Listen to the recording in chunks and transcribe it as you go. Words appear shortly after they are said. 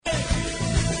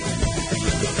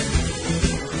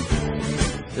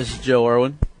This is Joe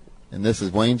Irwin. And this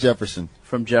is Wayne Jefferson.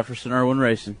 From Jefferson Irwin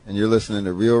Racing. And you're listening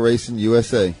to Real Racing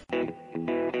USA.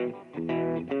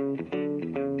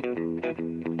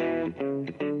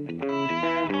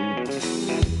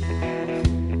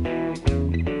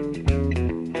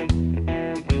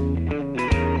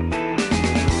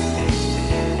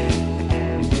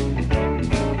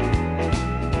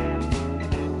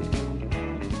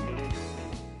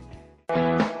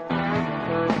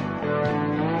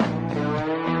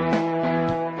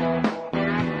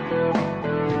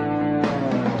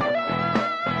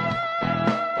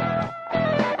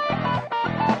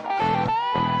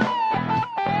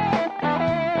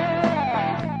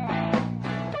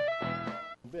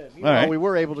 We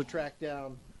were able to track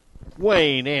down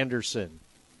Wayne Anderson.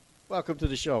 Welcome to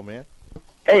the show, man.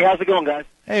 Hey, how's it going, guys?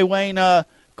 Hey, Wayne,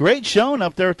 great showing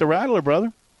up there at the Rattler,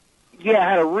 brother. Yeah, I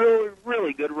had a really,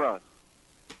 really good run.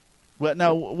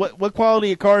 What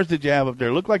quality of cars did you have up there?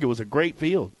 It looked like it was a great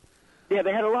field. Yeah,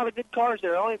 they had a lot of good cars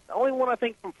there. Only one I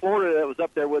think from Florida that was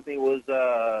up there with me was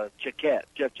Jeff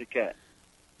Chiquette.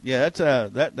 Yeah, that's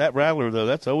that Rattler though.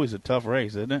 That's always a tough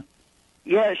race, isn't it?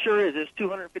 Yeah, it sure is. It's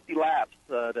 250 laps.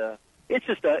 It's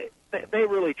just they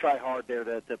really try hard there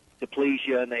to please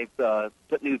you, and they've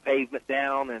put new pavement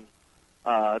down, and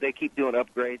they keep doing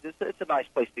upgrades. It's a nice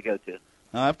place to go to.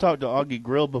 I've talked to Augie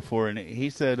Grill before, and he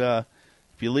said if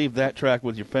you leave that track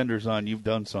with your fenders on, you've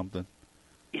done something.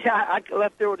 Yeah, I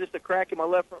left there with just a crack in my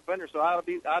left front fender, so I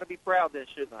ought to be proud then,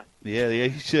 shouldn't I? Yeah,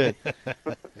 you should.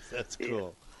 That's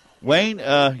cool. Wayne,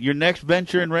 your next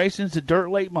venture in racing is a dirt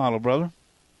late model, brother.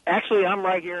 Actually, I'm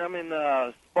right here. I'm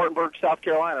in Spartanburg, South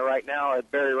Carolina right now at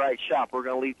Barry Wright's shop. We're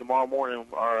going to leave tomorrow morning.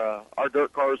 Our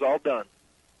dirt car is all done.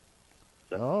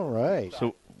 So, all right.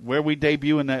 So where we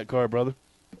debut in that car, brother?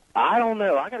 I don't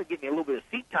know. I got to get me a little bit of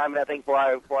seat time in that thing before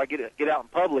I get out in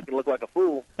public and look like a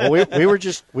fool. Well,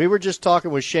 we were just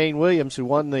talking with Shane Williams, who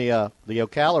won the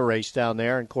Ocala race down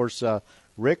there, and of course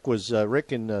Rick and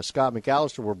Scott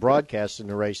McAllister were broadcasting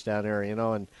the race down there,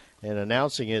 and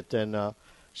announcing it, and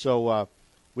so.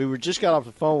 We just got off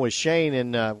the phone with Shane,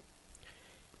 and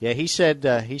he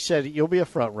said you'll be a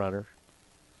front runner.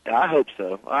 I hope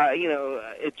so.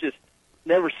 It's just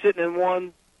never sitting in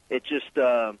one. It's just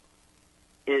hard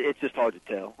to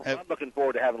tell. I'm looking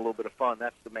forward to having a little bit of fun.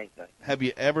 That's the main thing. Have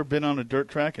you ever been on a dirt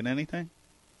track in anything?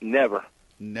 Never.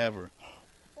 Now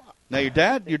your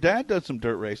dad does some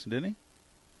dirt racing, didn't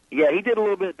he? Yeah, he did a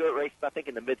little bit of dirt racing. I think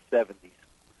in the mid-'70s.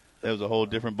 That was a whole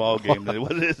different ball game than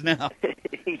what it is now.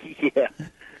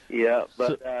 Yeah,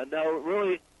 but no,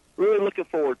 really looking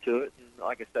forward to it. And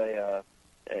like I say,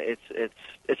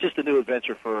 it's just a new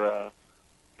adventure for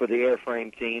the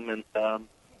airframe team, and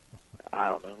I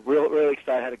don't know, really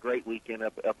excited. Had a great weekend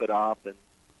up at Op, and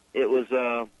it was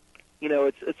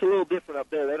it's a little different up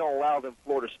there. They don't allow them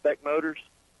Florida spec motors,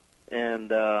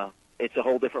 and it's a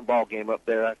whole different ball game up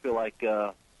there. I feel like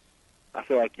you're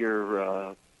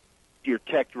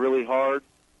teched really hard,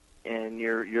 and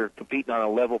you're competing on a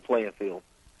level playing field.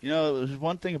 There's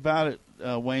one thing about it,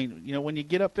 Wayne. When you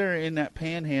get up there in that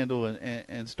panhandle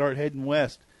and start heading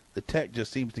west, the tech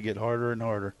just seems to get harder and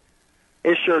harder.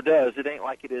 It sure does. It ain't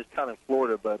like it is kind of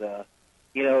Florida, but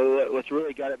what's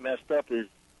really got it messed up is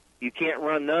you can't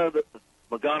run none of the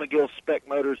McGonigal spec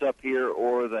motors up here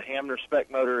or the Hamner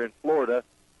spec motor in Florida,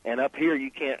 and up here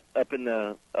you can't. Up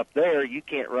there you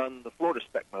can't run the Florida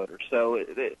spec motor. So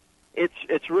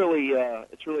it's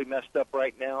really messed up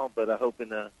right now. But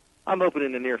I'm hoping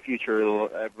in the near future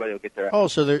everybody will get there. Oh,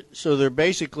 so they're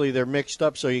basically mixed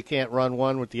up, so you can't run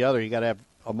one with the other. You got to have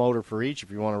a motor for each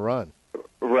if you want to run.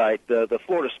 Right. The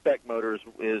Florida spec motor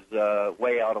is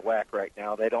way out of whack right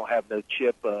now. They don't have no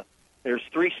chip. There's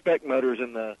 3 spec motors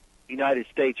in the United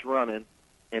States running,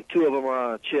 and 2 of them are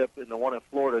on a chip, and the one in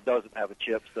Florida doesn't have a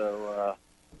chip. So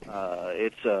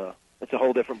it's a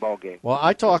whole different ball game. Well,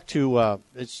 I talked to.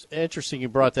 It's interesting you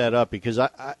brought that up because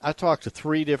I talked to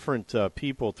 3 different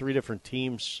people, 3 different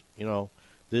teams.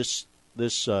 This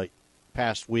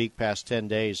past 10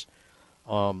 days,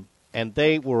 and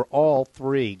they were all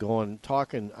 3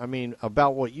 talking. I mean,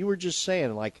 about what you were just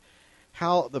saying, like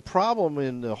how the problem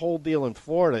in the whole deal in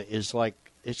Florida is like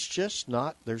it's just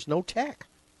not. There's no tech.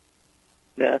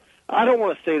 Yeah, I don't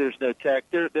want to say there's no tech.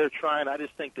 They're trying. I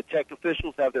just think the tech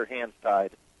officials have their hands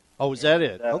tied. Oh, is that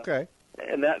it? Okay.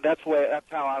 And that's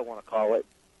how I want to call it.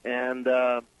 And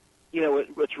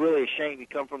it's really a shame. You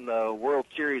come from the World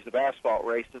Series of asphalt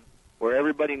racing, where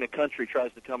everybody in the country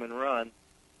tries to come and run,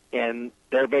 and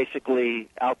they're basically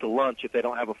out to lunch if they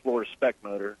don't have a Florida spec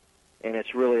motor. And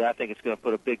it's really, I think it's going to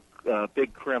put a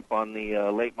big crimp on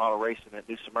the late model racing at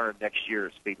New Smyrna next year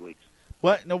at Speed Weeks.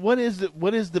 What is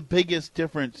the biggest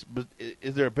difference?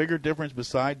 Is there a bigger difference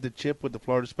beside the chip with the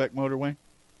Florida Spec motor, Wayne?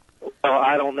 Well,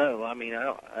 I don't know. I mean,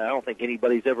 I don't think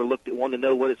anybody's ever looked at one to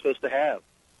know what it's supposed to have.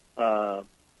 I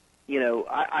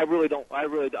really don't.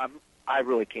 I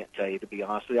really can't tell you, to be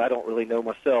honest with you. I don't really know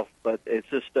myself, but it's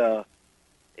just the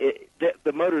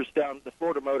motors down. The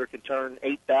Florida motor can turn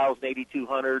 8,000,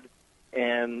 8,200,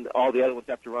 and all the other ones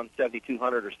have to run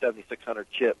 7,200 or 7,600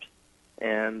 chips,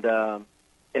 and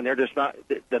they're just not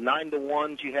the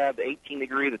 9-to-1s. You have the 18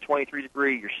 degree, the 23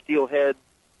 degree, your steelhead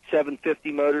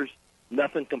 750 motors.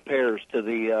 Nothing compares to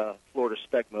the Florida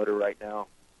Spec motor right now.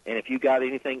 And if you got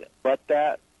anything but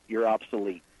that, you're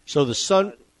obsolete. So the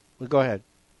Sun, go ahead.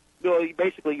 Well,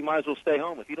 basically, you might as well stay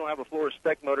home. If you don't have a Florida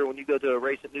Spec motor when you go to a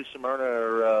race at New Smyrna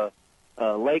or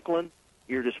Lakeland,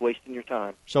 you're just wasting your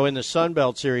time. So in the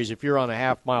Sunbelt Series, if you're on a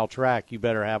half-mile track, you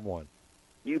better have one.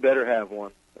 You better have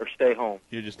one or stay home.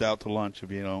 You're just out to lunch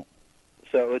if you don't.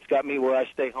 So it's got me where I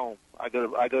stay home. I go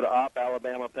to Opp,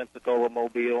 Alabama, Pensacola,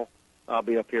 Mobile. I'll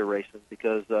be up here racing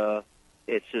because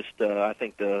it's just I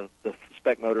think the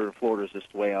Spec motor in Florida is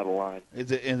just way out of line.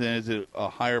 Is it a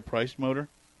higher priced motor?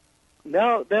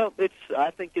 No,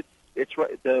 I think it's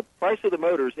right. The price of the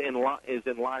motor is in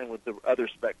line with the other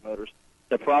Spec motors.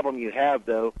 The problem you have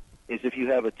though is if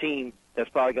you have a team that's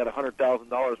probably got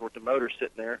 $100,000 worth of motors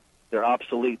sitting there, they're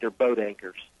obsolete. They're boat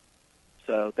anchors.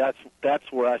 So that's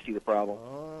where I see the problem.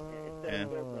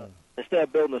 Instead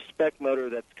of building a Spec motor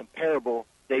that's comparable,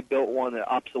 they built one that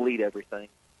obsolete everything,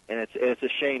 and it's a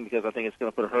shame because I think it's going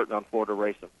to put a hurting on Florida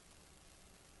racing.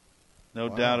 No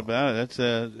doubt about it.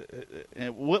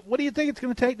 That's what do you think it's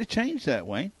going to take to change that,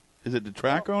 Wayne? Is it the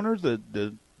track owners, the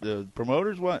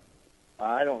promoters, what?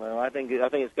 I don't know. I think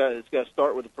it's got to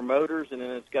start with the promoters, and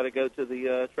then it's got to go to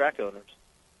the track owners.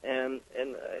 And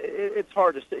it's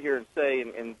hard to sit here and say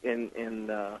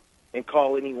and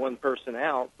call any one person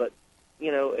out, but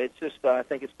it's just I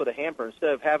think it's put a hamper. Instead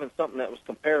of having something that was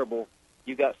comparable,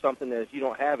 you got something that if you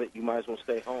don't have it, you might as well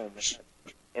stay home.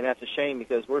 And that's a shame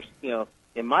because we're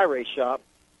in my race shop,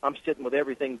 I'm sitting with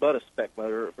everything but a Spec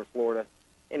motor for Florida.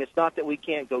 And it's not that we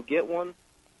can't go get one.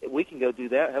 We can go do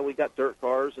that. Hell, we got dirt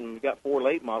cars and we got 4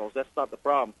 late models. That's not the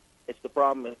problem. It's the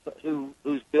problem is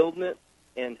who's building it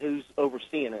and who's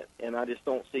overseeing it. And I just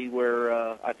don't see where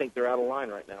I think they're out of line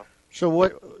right now. So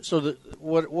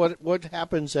what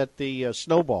happens at the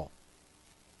Snowball?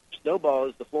 Snowball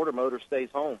is the Florida motor stays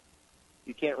home.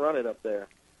 You can't run it up there,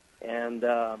 and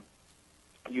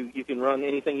you can run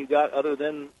anything you got other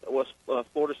than a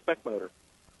Florida Spec motor.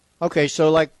 Okay, so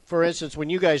like for instance, when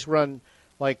you guys run,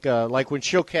 like when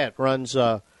Choquette runs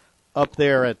up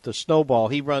there at the Snowball,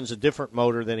 he runs a different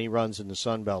motor than he runs in the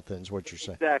Sunbelt. Then is what you're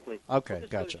saying? Exactly. Okay,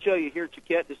 gotcha. Just to show you here,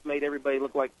 Choquette just made everybody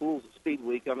look like fools at Speed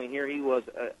Week. I mean, here he was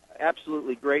an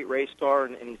absolutely great race car,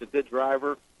 and he's a good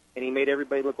driver, and he made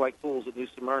everybody look like fools at New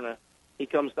Smyrna. He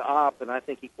comes to Opp, and I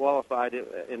think he qualified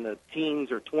in the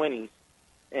teens or 20s,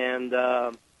 and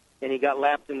he got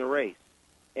lapped in the race.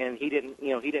 And he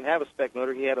didn't have a Spec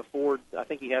motor. He had a Ford. I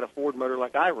think he had a Ford motor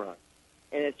like I run,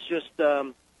 and it's just.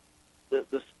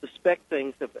 The Spec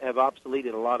things have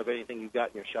obsoleted a lot of anything you've got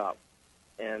in your shop,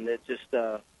 and it's just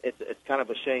it's kind of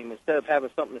a shame. Instead of having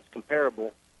something that's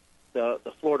comparable, the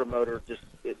Florida motor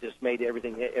just made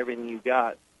everything you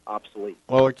got obsolete.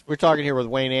 Well, we're talking here with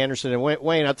Wayne Anderson, and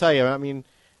Wayne, I'll tell you, I mean,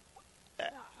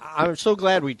 I'm so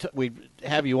glad we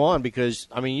have you on because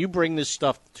I mean you bring this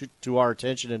stuff to our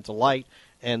attention and to light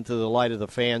and to the light of the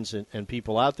fans and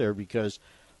people out there because.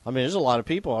 I mean, there's a lot of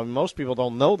people. I mean, most people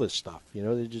don't know this stuff.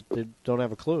 They don't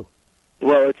have a clue.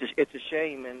 Well, it's a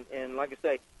shame, and like I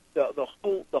say, the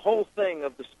whole thing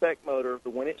of the Spec motor,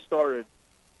 when it started,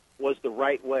 was the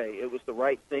right way. It was the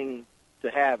right thing to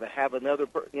have another,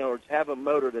 to have a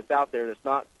motor that's out there that's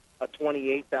not a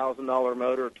 $28,000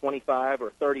 motor, or $25,000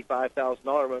 or $35,000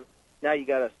 motor. Now you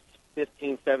got a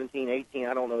 15, 17, 18.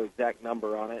 I don't know the exact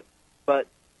number on it, but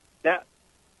that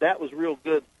was real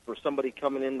good. For somebody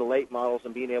coming into late models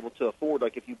and being able to afford,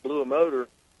 like if you blew a motor,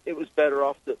 it was better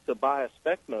off to buy a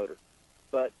Spec motor.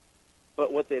 But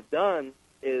what they've done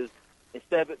is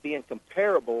instead of it being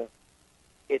comparable,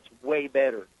 it's way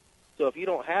better. So if you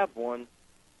don't have one,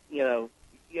 not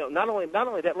only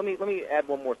that. Let me add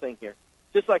one more thing here.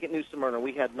 Just like at New Smyrna,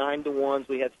 we had 9-to-1s,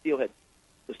 we had steelhead.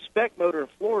 The Spec motor in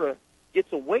Florida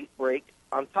gets a weight break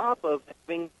on top of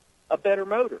having a better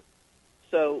motor.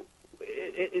 So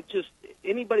it just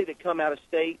anybody that come out of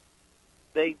state,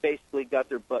 they basically got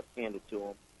their butt handed to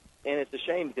them, and it's a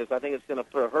shame because I think it's going to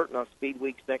put a hurting on Speed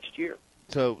Weeks next year.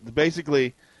 So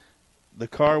basically, the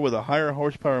car with a higher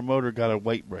horsepower motor got a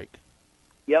weight break.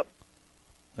 Yep.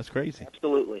 That's crazy.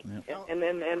 Absolutely. Yeah. And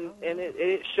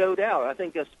it showed out. I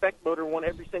think a spec motor won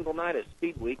every single night at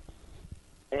Speed Week,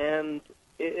 and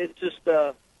it's just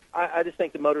I just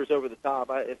think the motor's over the top.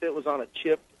 If it was on a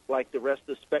chip like the rest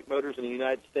of the spec motors in the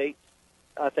United States,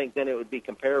 I think then it would be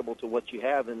comparable to what you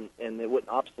have, and it wouldn't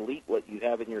obsolete what you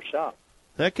have in your shop.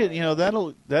 That could,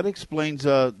 that explains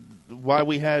why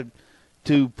we had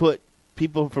to put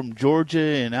people from Georgia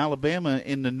and Alabama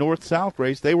in the North-South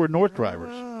race. They were North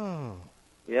drivers. Oh.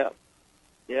 Yeah.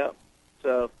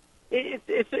 So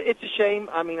it's a shame.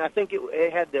 I mean, I think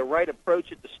it had the right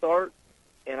approach at the start,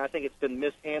 and I think it's been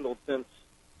mishandled since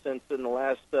in the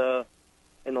last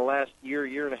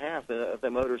year and a half. The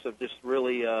motors have just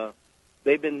really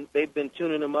they've been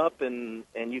tuning them up, and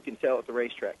you can tell at the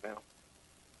racetrack now.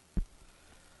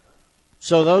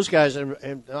 So those guys,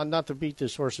 and not to beat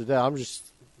this horse to death, I'm just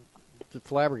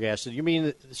flabbergasted. You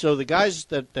mean, so the guys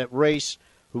that race,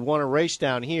 who want to race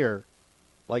down here,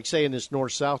 like say in this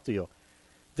north-south deal,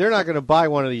 they're not going to buy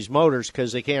one of these motors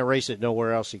because they can't race it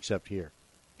nowhere else except here.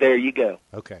 There you go.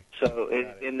 Okay. So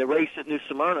in the race at New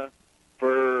Smyrna,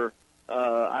 for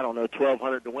I don't know,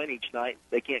 $1,200 to win each night,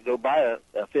 they can't go buy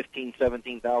a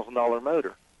 $15,000-$17,000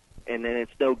 motor, and then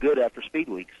it's no good after Speed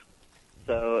Weeks.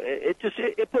 So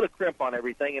it put a crimp on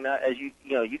everything. And as you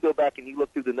go back and you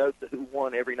look through the notes of who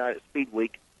won every night at Speed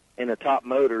Week in the top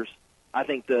motors, I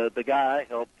think the guy I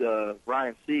helped,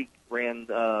 Ryan Sieg, ran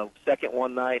second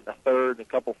one night, a third, and a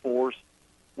couple fours.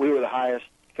 We were the highest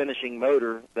finishing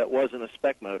motor that wasn't a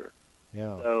spec motor.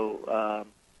 Yeah. So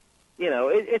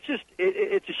it's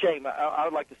a shame. I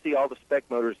would like to see all the spec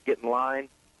motors get in line,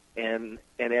 and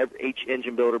each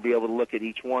engine builder be able to look at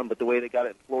each one. But the way they got it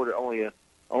in Florida,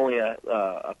 only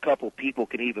a couple people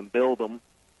can even build them,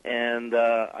 and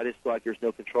I just feel like there's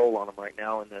no control on them right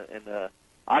now. And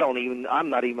I'm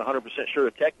not even 100% sure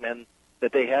the tech men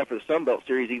that they have for the Sunbelt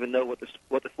Series even know what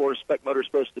the Florida spec motor is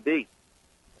supposed to be.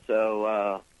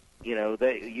 So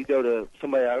you go to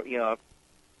somebody,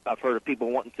 I've heard of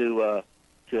people wanting to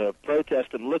protest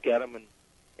and look at them,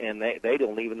 and they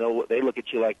don't even know what they look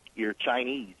at you like you're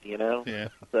Chinese, Yeah.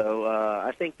 So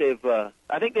I think they've got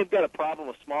a problem,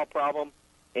 a small problem.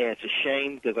 And it's a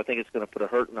shame because I think it's going to put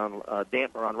a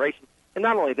damper on racing. And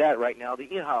not only that, right now,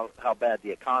 you know how bad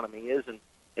the economy is,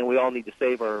 and we all need to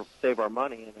save our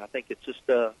money. And I think it's just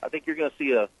I think you're going to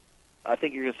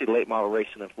see late model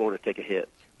racing in Florida take a hit.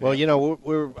 Well,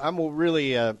 I'm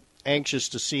really anxious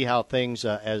to see how things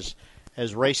as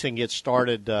racing gets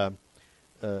started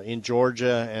in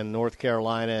Georgia and North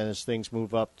Carolina, and as things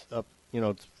move up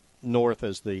north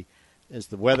as the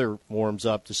weather warms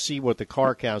up, to see what the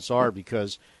car counts are,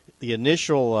 because the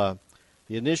initial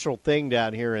thing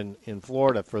down here in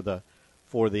Florida for the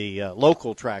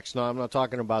local tracks. No, I'm not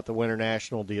talking about the Winter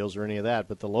National deals or any of that,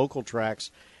 but the local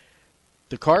tracks,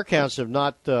 the car counts have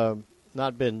not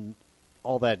been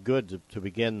all that good to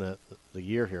begin the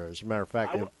year here. As a matter of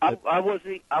fact, I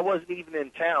wasn't even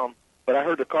in town, but I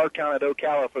heard the car count at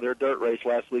Ocala for their dirt race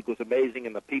last week was amazing,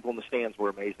 and the people in the stands were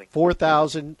amazing.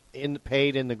 4,000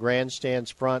 paid in the grandstands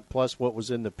front, plus what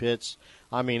was in the pits.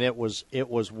 I mean, it was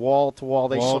wall to wall.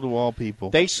 Wall to wall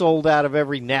people. They sold out of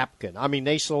every napkin. I mean,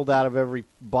 they sold out of every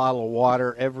bottle of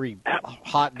water, every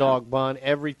hot dog bun,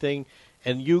 everything.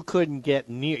 And you couldn't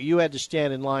get near. You had to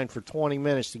stand in line for 20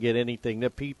 minutes to get anything. The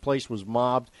place was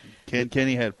mobbed.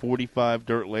 Kenny had 45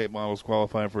 dirt late models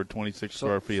qualifying for a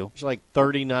 26-star field. It's like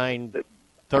 39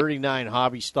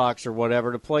 hobby stocks or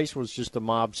whatever. The place was just a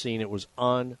mob scene. It was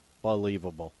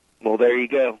unbelievable. Well, there you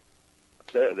go.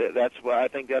 That's why I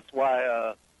think that's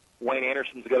why Wayne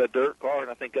Anderson's got a dirt car, and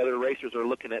I think other racers are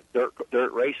looking at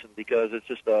dirt racing, because it's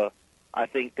just I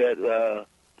think that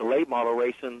the late model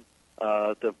racing.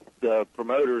 The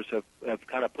promoters have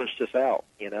kind of pushed us out,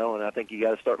 and I think you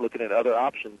got to start looking at other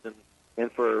options.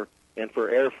 And for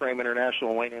Airframe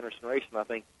International and Wayne Anderson Racing, I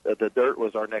think that the dirt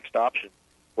was our next option.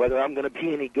 Whether I'm going to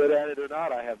be any good at it or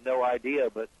not, I have no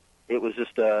idea. But it was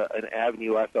just an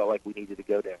avenue I felt like we needed to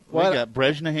go down. Well, you got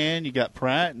Bresnahan, you got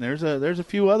Pratt, and there's a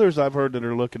few others I've heard that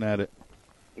are looking at it.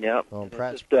 Yeah, well,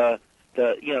 Pratt's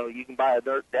you can buy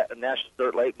a national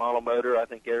dirt late model motor. I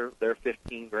think they're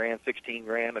 $15,000,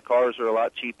 $16,000. The cars are a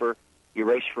lot cheaper. You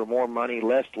race for more money,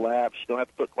 less laps. You don't have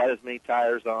to put quite as many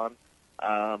tires on.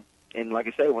 And like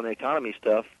I say, when the economy's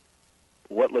tough,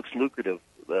 what looks lucrative,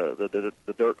 the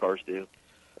dirt cars do.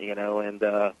 And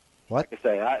what? Like I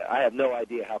say, I have no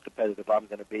idea how competitive I'm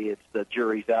going to be. It's the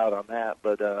jury's out on that,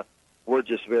 but we're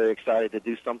just very excited to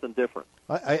do something different.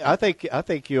 I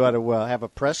think you ought to have a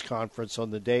press conference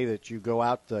on the day that you go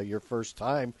out your first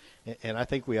time, and I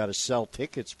think we ought to sell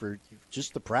tickets for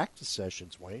just the practice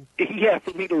sessions, Wayne. Yeah,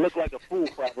 for me to look like a fool,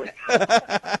 probably.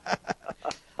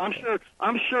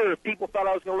 I'm sure if people thought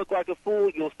I was going to look like a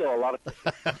fool, you'll sell a lot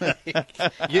of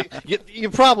tickets.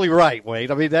 You're probably right,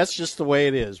 Wade. I mean, that's just the way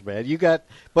it is, man. Come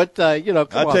I'll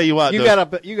on. tell you what, you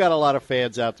got a lot of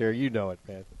fans out there. You know it,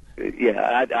 man.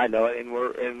 Yeah, I know it,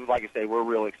 and like I say, we're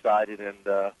real excited,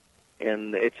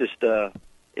 and it's just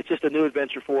a new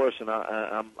adventure for us, and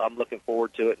I'm looking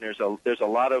forward to it. And there's a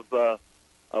lot of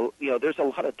there's a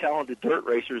lot of talented dirt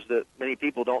racers that many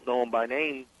people don't know them by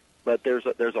name, but there's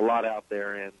a lot out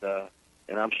there, and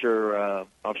I'm sure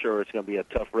it's going to be a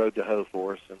tough road to hoe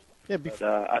for us. But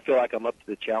I feel like I'm up to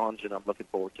the challenge, and I'm looking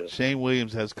forward to it. Shane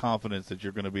Williams has confidence that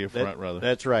you're going to be a front runner.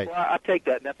 That's right. Well, I take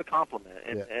that, and that's a compliment,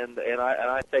 and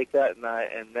I take that, and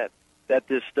that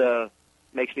just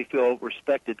makes me feel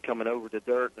respected coming over to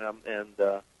dirt, and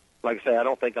like I say, I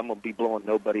don't think I'm going to be blowing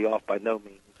nobody off by no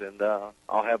means, and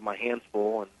I'll have my hands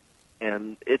full,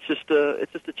 and it's just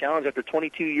a challenge. After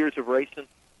 22 years of racing,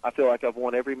 I feel like I've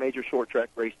won every major short track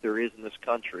race there is in this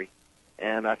country,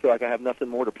 and I feel like I have nothing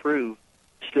more to prove.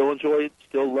 Still enjoy it,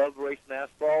 still love racing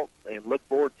asphalt, and look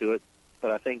forward to it.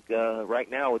 But I think right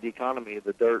now with the economy,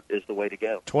 the dirt is the way to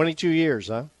go. 22 years,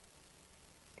 huh?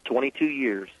 22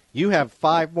 years. You have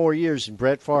 5 more years than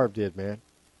Brett Favre did, man.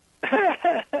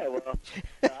 Well,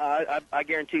 I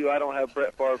guarantee you I don't have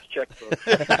Brett Favre's checkbook.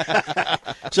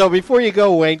 So before you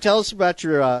go, Wayne, tell us about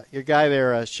your guy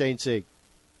there, Shane Sieg.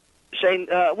 Shane,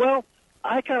 well,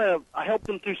 I helped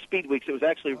him through Speed Weeks. It was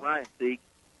actually Ryan Sieg,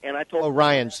 and I told him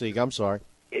Ryan Sieg. I'm sorry.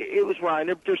 It was Ryan.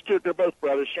 They're both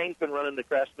brothers. Shane's been running the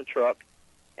Craftsman truck,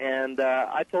 and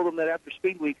I told him that after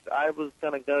Speed Weeks, I was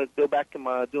going to go back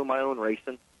to doing my own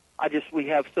racing. We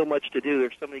have so much to do.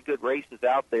 There's so many good races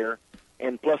out there,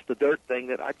 and plus the dirt thing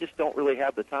that I just don't really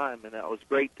have the time. And it was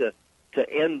great to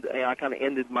end. I kind of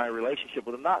ended my relationship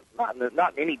with him, not in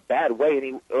any bad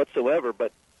way whatsoever,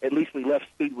 but at least we left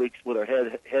Speed Weeks with our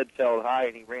heads held high,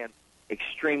 and he ran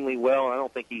extremely well. I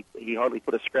don't think he hardly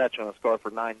put a scratch on his car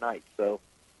for 9 nights. So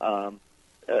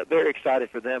very excited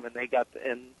for them, and they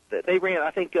ran. I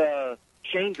think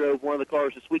Shane drove one of the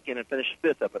cars this weekend and finished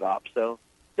 5th up at Ops. So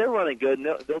they're running good, and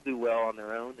they'll do well on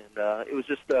their own. And it was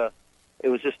just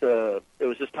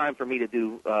time for me to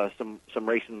do some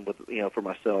racing with for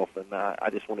myself, and I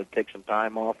just wanted to take some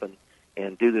time off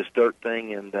and do this dirt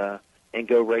thing and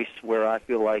go race where I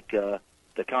feel like the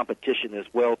competition is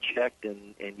well checked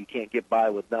and you can't get by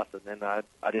with nothing. And I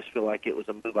just feel like it was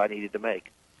a move I needed to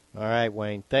make. All right,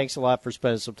 Wayne. Thanks a lot for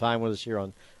spending some time with us here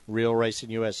on Real Racing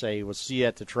USA. We'll see you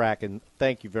at the track, and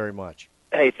thank you very much.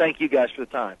 Hey, thank you guys for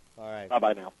the time. All right.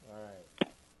 Bye-bye now. All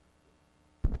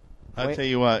right. I'll tell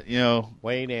you what,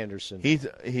 Wayne Anderson.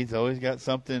 He's always got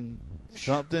something.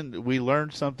 We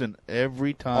learn something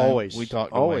every time we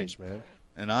talk to Wayne. Always, man.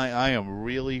 And I am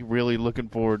really, really looking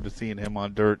forward to seeing him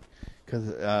on dirt because,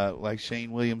 like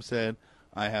Shane Williams said,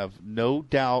 I have no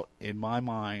doubt in my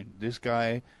mind this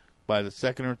guy, by the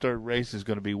second or third race, is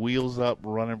going to be wheels up,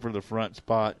 running for the front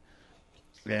spot.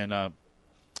 And I'm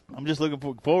just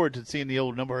looking forward to seeing the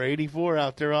old number 84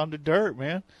 out there on the dirt,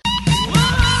 man.